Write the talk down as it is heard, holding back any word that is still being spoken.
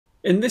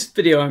In this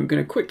video, I'm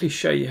going to quickly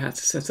show you how to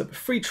set up a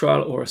free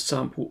trial or a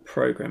sample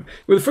program.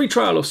 With a free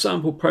trial or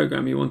sample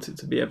program, you want it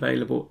to be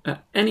available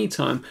at any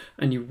time,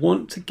 and you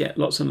want to get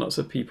lots and lots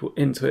of people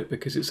into it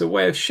because it's a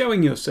way of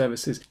showing your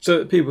services so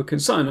that people can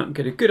sign up and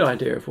get a good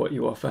idea of what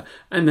you offer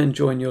and then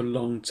join your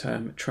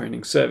long-term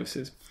training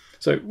services.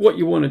 So what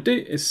you want to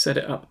do is set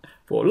it up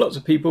for lots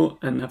of people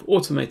and have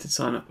automated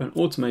sign up and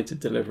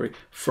automated delivery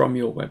from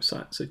your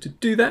website. So to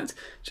do that,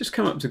 just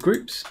come up to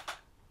groups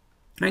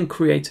and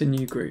create a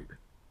new group.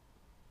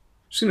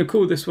 I'm just going to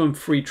call this one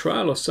free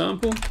trial or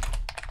sample.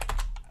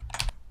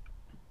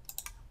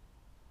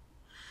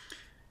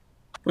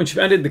 Once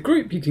you've added the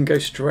group, you can go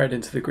straight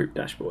into the group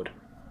dashboard.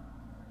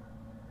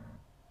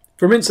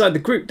 From inside the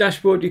group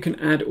dashboard, you can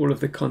add all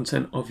of the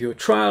content of your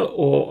trial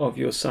or of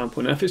your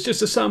sample. Now, if it's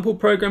just a sample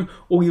program,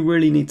 all you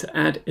really need to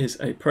add is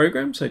a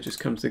program. So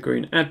just come to the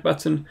green add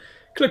button,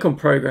 click on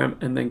program,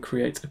 and then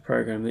create a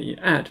program that you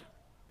add.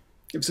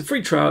 If it's a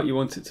free trial, you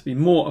want it to be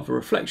more of a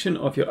reflection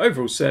of your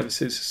overall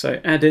services.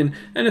 So add in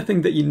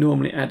anything that you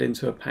normally add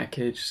into a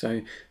package. So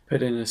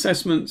put in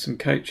assessment, some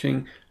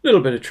coaching, a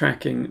little bit of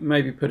tracking,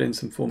 maybe put in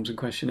some forms and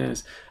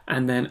questionnaires,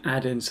 and then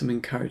add in some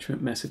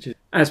encouragement messages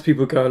as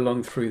people go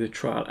along through the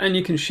trial. And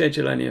you can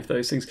schedule any of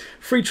those things.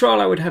 Free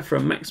trial I would have for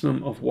a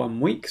maximum of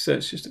 1 week. So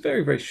it's just a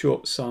very, very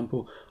short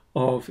sample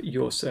of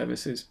your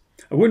services.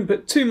 I wouldn't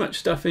put too much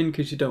stuff in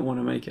because you don't want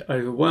to make it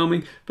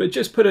overwhelming, but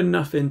just put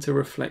enough in to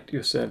reflect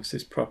your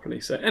services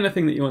properly. So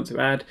anything that you want to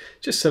add,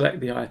 just select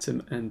the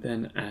item and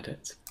then add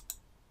it.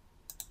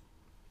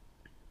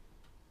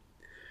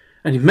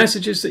 Any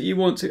messages that you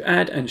want to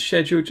add and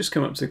schedule, just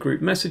come up to the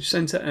group message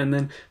center and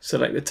then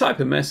select the type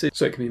of message.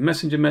 So it can be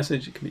messenger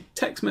message, it can be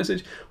text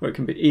message, or it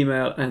can be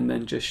email, and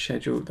then just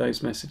schedule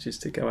those messages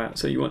to go out.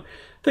 So you want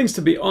things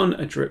to be on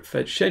a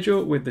drip-fed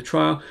schedule with the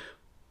trial.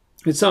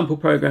 With sample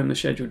program, the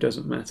schedule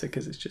doesn't matter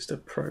because it's just a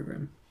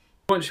program.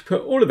 Once you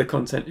put all of the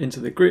content into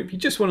the group, you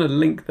just want to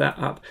link that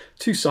up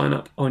to sign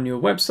up on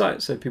your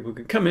website so people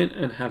can come in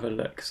and have a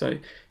look. So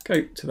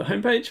go to the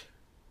home page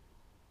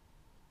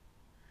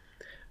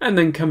and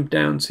then come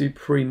down to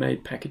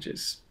pre-made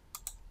packages.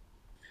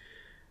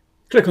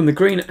 Click on the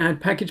green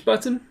add package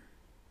button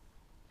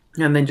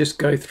and then just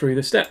go through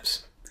the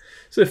steps.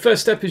 So the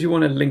first step is you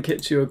want to link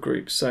it to your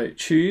group. So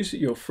choose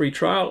your free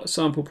trial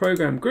sample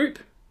program group,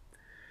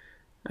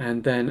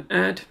 and then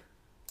add,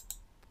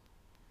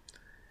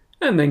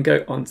 and then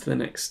go on to the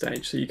next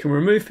stage. So you can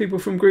remove people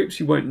from groups.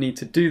 You won't need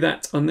to do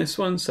that on this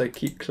one, so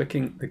keep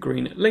clicking the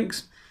green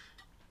links.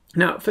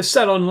 Now for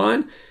Sell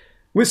Online,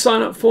 with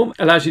sign up form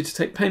allows you to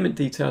take payment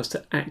details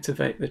to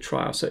activate the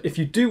trial. So if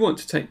you do want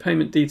to take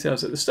payment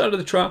details at the start of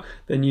the trial,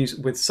 then use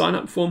with sign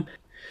up form.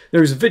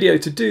 There is a video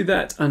to do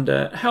that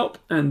under help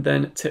and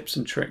then tips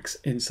and tricks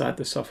inside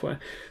the software.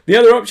 The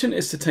other option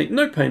is to take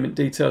no payment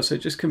details, so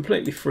just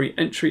completely free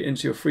entry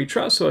into your free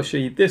trial. So I'll show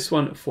you this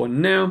one for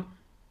now.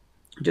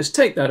 Just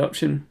take that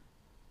option.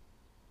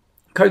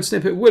 Code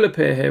snippet will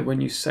appear here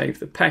when you save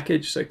the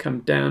package, so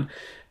come down.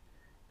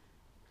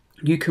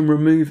 You can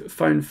remove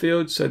phone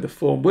fields, so the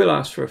form will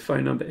ask for a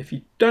phone number. If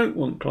you don't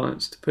want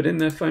clients to put in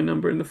their phone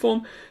number in the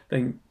form,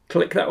 then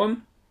click that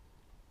one.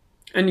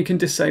 And you can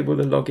disable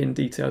the login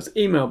details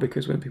email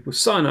because when people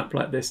sign up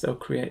like this, they'll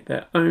create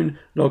their own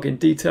login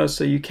details.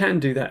 So you can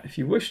do that if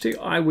you wish to.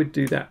 I would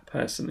do that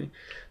personally.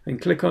 Then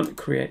click on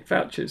create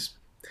vouchers.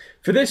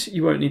 For this,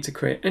 you won't need to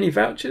create any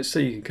vouchers, so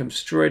you can come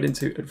straight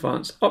into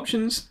advanced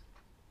options.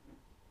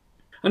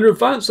 Under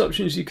advanced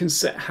options, you can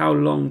set how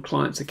long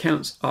clients'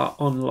 accounts are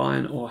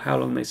online or how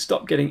long they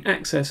stop getting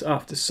access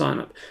after sign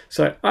up.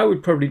 So I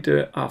would probably do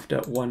it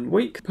after 1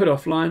 week, put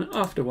offline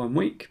after 1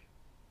 week.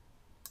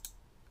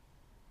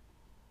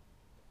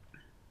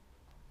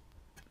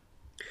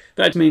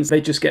 That means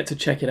they just get to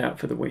check it out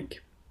for the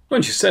week.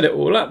 Once you set it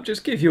all up,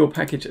 just give your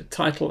package a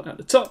title at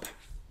the top.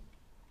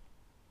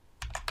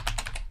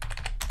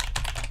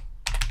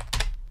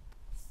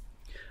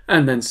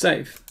 And then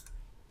save.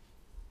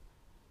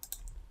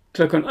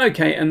 Click on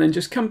OK and then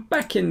just come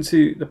back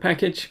into the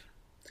package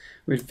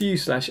with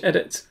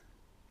view/edit.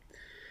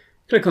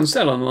 Click on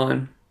Sell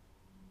Online.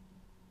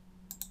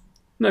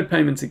 No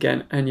payment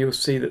again, and you'll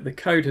see that the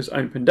code has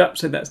opened up,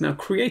 so that's now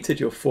created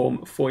your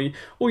form for you.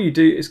 All you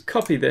do is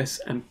copy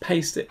this and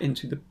paste it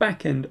into the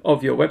back end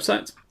of your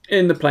website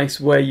in the place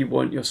where you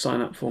want your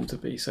sign up form to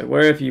be, so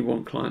wherever you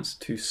want clients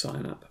to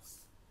sign up.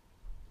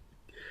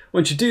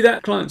 Once you do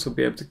that, clients will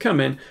be able to come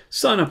in,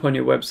 sign up on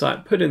your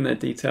website, put in their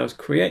details,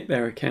 create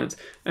their account,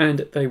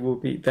 and they will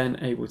be then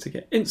able to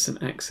get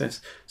instant access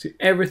to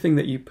everything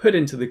that you put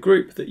into the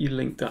group that you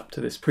linked up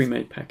to this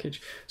pre-made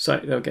package. So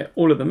they'll get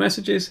all of the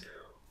messages,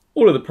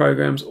 all of the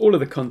programs, all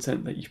of the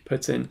content that you've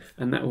put in,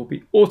 and that will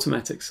be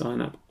automatic sign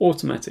up,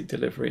 automatic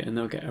delivery, and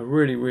they'll get a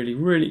really, really,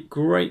 really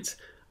great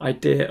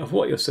idea of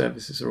what your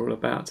services are all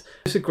about.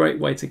 It's a great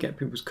way to get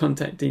people's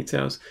contact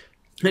details,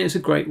 and it's a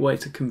great way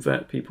to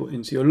convert people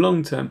into your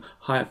long-term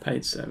higher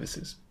paid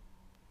services.